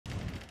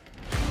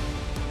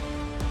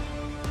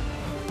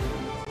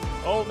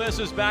Ole Miss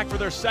is back for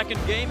their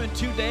second game in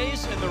 2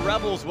 days, and the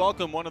Rebels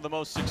welcome one of the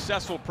most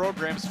successful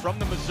programs from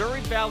the Missouri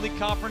Valley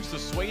Conference to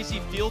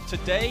Swayze Field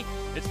today.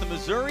 It's the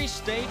Missouri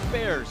State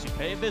Bears. You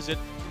pay a visit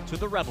to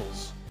the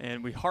Rebels.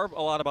 And we harp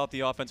a lot about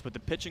the offense, but the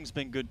pitching's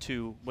been good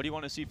too. What do you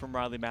want to see from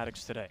Riley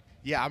Maddox today?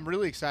 Yeah, I'm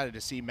really excited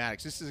to see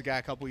Maddox. This is a guy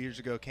a couple years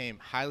ago came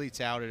highly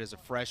touted as a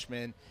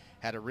freshman,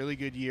 had a really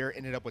good year,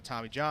 ended up with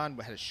Tommy John,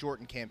 but had a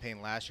shortened campaign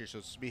last year, so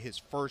this will be his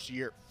first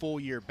year, full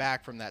year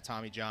back from that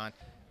Tommy John,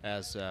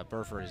 as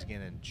Burford is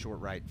again in short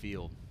right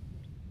field.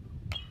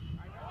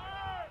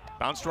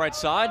 Bounced right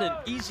side and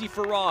easy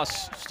for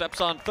Ross.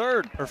 Steps on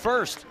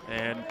first,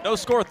 and no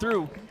score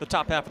through the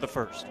top half of the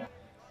first.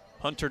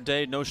 Hunter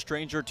Day, no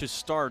stranger to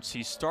starts.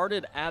 He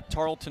started at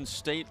Tarleton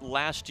State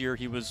last year.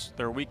 He was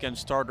their weekend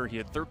starter. He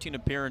had 13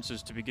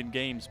 appearances to begin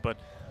games, but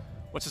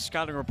what's the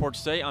scouting report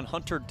say on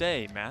Hunter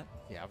Day, Matt?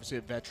 Yeah, obviously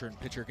a veteran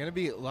pitcher. Going to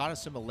be a lot of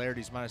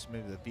similarities, minus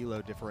maybe the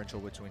velo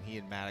differential between he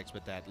and Maddox,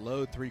 but that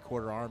low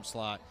three-quarter arm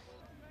slot.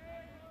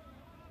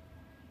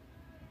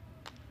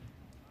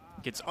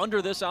 Gets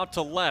under this out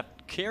to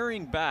left,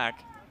 carrying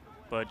back,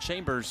 but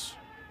Chambers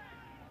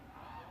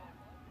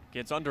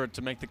gets under it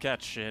to make the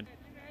catch. And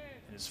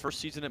in his first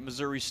season at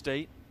Missouri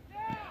State,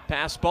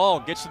 pass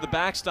ball, gets to the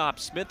backstop.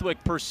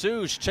 Smithwick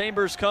pursues,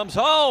 Chambers comes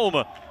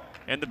home,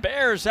 and the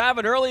Bears have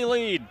an early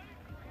lead.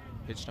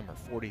 Pitch number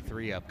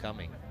 43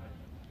 upcoming.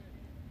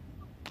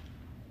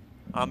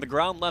 On the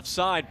ground left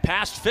side,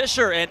 past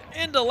Fisher and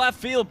into left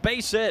field,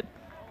 base hit.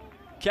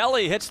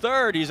 Kelly hits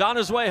third, he's on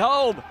his way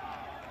home.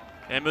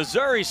 And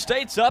Missouri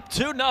State's up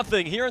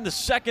 2-0 here in the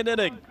second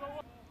inning.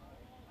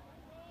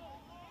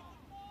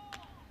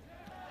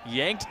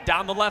 Yanked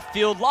down the left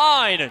field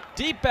line,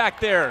 deep back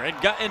there,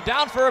 and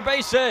down for a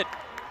base hit.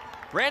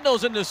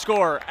 Randall's in to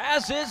score,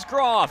 as is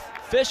Groff.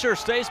 Fisher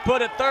stays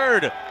put at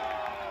third.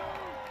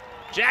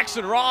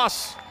 Jackson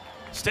Ross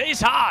stays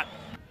hot.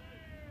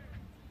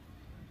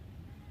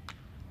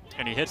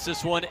 And he hits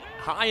this one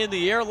high in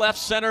the air, left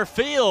center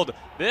field.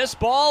 This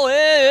ball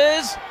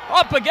is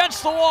up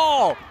against the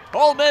wall.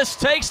 Ole Miss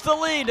takes the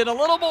lead and a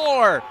little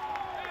more.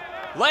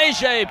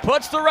 Leger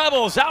puts the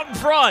Rebels out in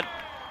front.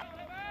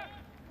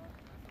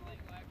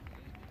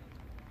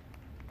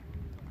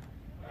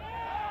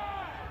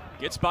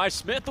 Gets by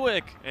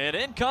Smithwick, and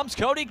in comes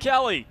Cody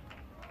Kelly.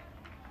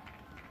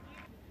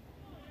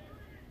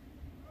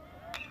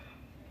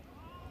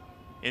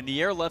 In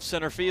the air, left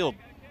center field.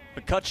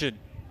 McCutcheon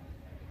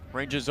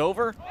ranges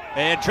over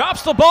and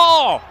drops the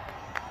ball.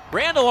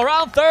 Randall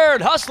around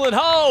third, hustling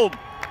home.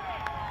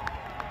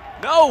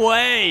 No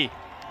way.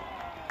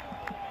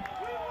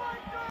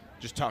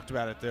 Just talked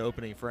about it at the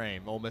opening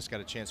frame. Ole Miss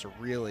got a chance to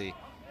really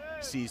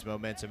seize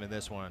momentum in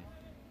this one.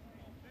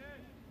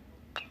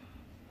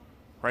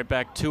 Right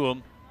back to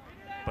him,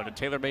 but a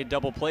tailor-made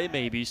double play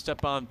maybe.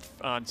 Step on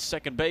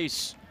second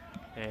base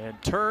and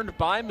turned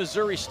by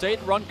Missouri State.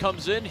 Run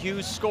comes in,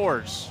 Hughes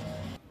scores.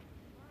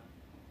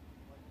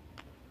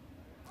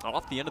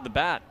 Off the end of the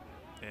bat,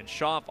 and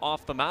Schaaf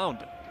off the mound.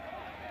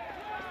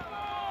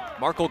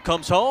 Markle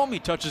comes home, he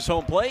touches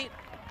home plate.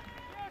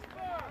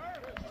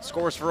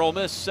 Scores for Ole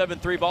Miss,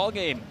 7-3 ball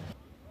game.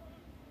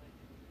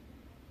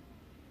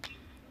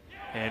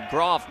 And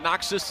Groff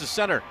knocks this to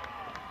center.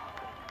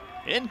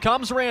 In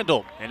comes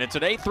Randall, and it's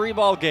an 8-3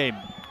 ball game.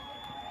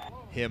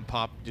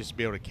 Just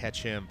be able to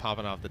catch him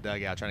popping off the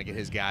dugout, trying to get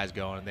his guys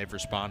going, and they've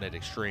responded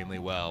extremely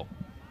well.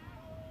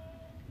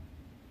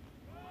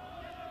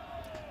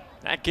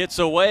 That gets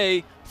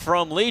away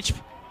from Leach,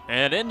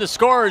 and in the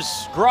scores,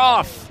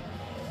 Groff.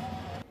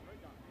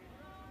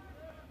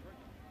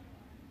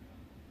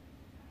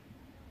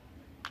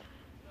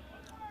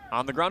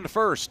 On the ground to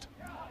first.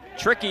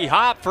 Tricky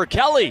hop for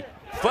Kelly.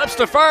 Flips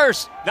to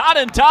first, not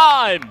in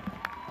time.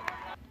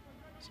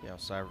 See how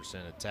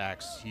Syverson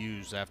attacks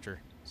Hughes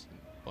after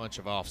a bunch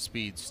of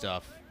off-speed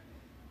stuff.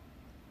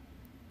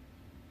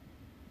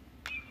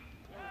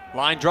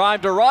 Line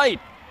drive to right,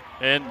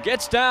 and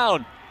gets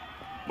down.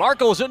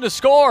 Markle's in to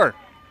score.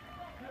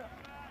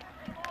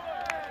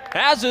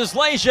 As is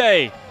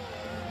Leger.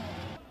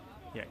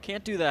 Yeah,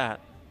 can't do that.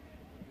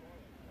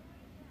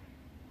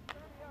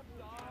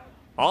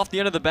 Off the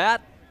end of the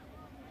bat.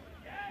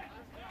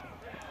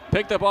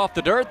 Picked up off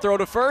the dirt, throw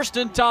to first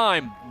in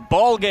time.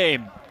 Ball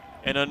game.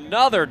 And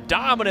another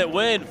dominant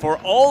win for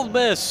Ole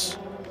Miss.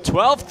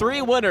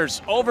 12-3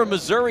 winners over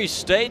Missouri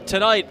State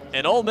tonight.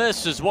 And Ole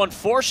Miss has won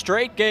 4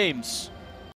 straight games.